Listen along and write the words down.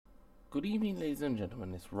Good evening, ladies and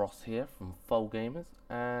gentlemen, it's Ross here from Full Gamers,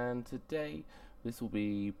 and today this will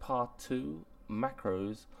be part 2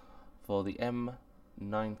 macros for the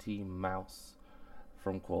M90 mouse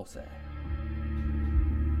from Corsair.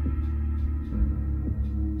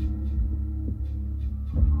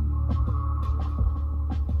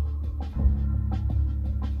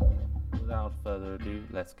 Without further ado,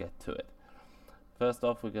 let's get to it. First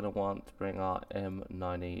off, we're going to want to bring our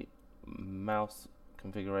M90 mouse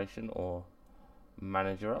configuration or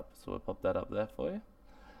manager up, so we'll pop that up there for you.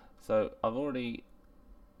 So I've already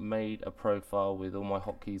made a profile with all my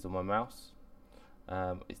hotkeys on my mouse.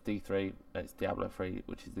 It's D3, it's Diablo 3,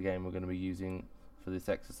 which is the game we're going to be using for this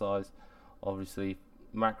exercise. Obviously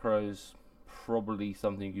macros, probably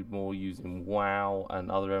something you'd more use in WoW and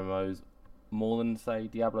other MMOs more than say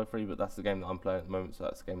Diablo 3, but that's the game that I'm playing at the moment, so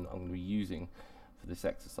that's the game that I'm going to be using for this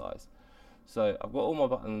exercise. So I've got all my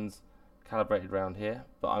buttons calibrated around here,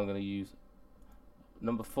 but I'm going to use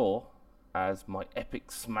number 4 as my epic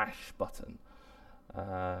smash button,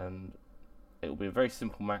 and it will be a very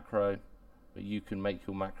simple macro, but you can make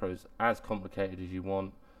your macros as complicated as you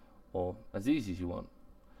want or as easy as you want.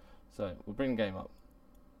 So we'll bring the game up.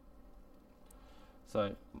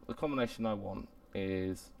 So the combination I want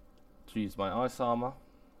is to use my ice armor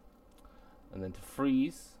and then to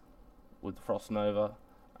freeze with the frost nova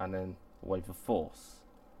and then wave of force.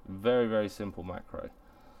 Very simple macro.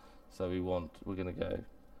 So we're going to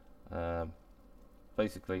go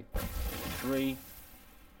basically 3,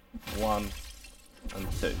 1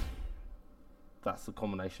 and 2. That's the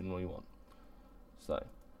combination we want. So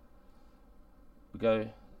we go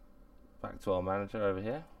back to our manager over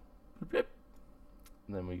here, and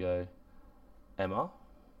then we go MR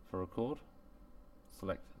for record,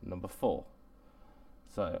 select number 4.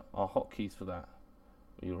 So our hotkeys for that,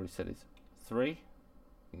 we already said is 3.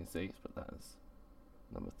 You can see, let's put that as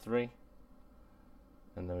number 3,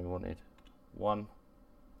 and then we wanted 1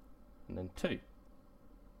 and then 2.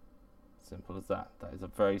 Simple as that. That is a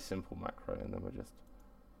very simple macro, and then we'll just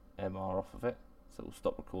MR off of it, so it will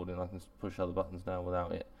stop recording. I can push other buttons now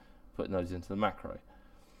without it putting those into the macro.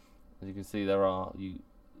 As you can see, there are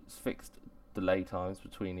fixed delay times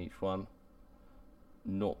between each one,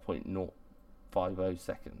 0.050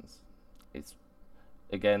 seconds. It's,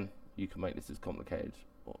 again, you can make this as complicated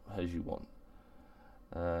as you want,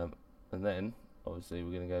 and then obviously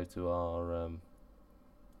we're going to go to our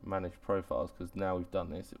manage profiles, because now we've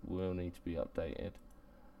done this it will need to be updated.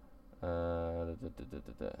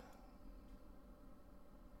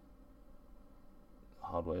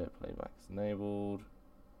 Hardware playback's enabled.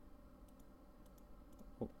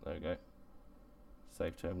 Oh, there we go.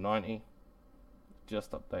 Save to M90.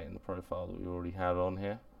 Just updating the profile that we already had on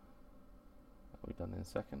here. That'll be done in a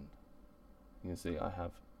second. You can see I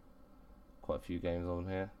have quite a few games on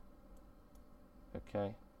here.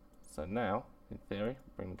 Okay, so now in theory,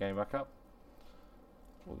 bring the game back up.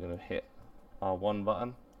 We're going to hit our 1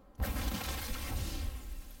 button,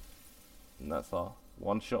 and that's our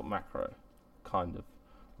one-shot macro, kind of.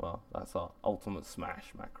 Well, that's our ultimate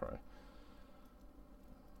smash macro.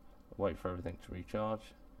 Wait for everything to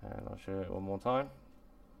recharge, and I'll show it one more time.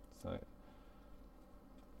 So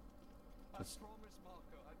just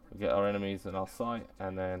get our enemies in our sight,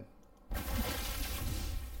 and then I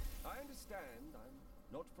understand I'm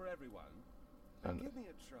not for everyone. And give me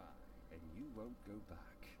a try, and you won't go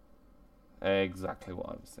back. exactly what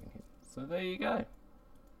I was thinking. So there you go.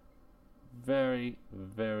 Very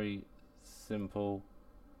simple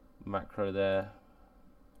macro there.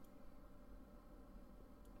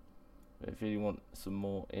 But if you want some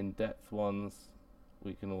more in-depth ones,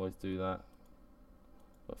 we can always do that.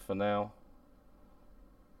 But for now,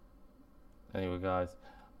 anyway guys,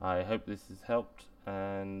 I hope this has helped,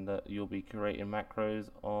 and you'll be creating macros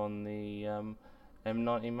on the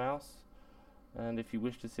M90 mouse. And if you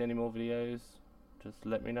wish to see any more videos, just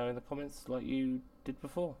let me know in the comments like you did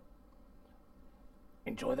before.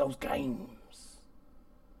 Enjoy those games.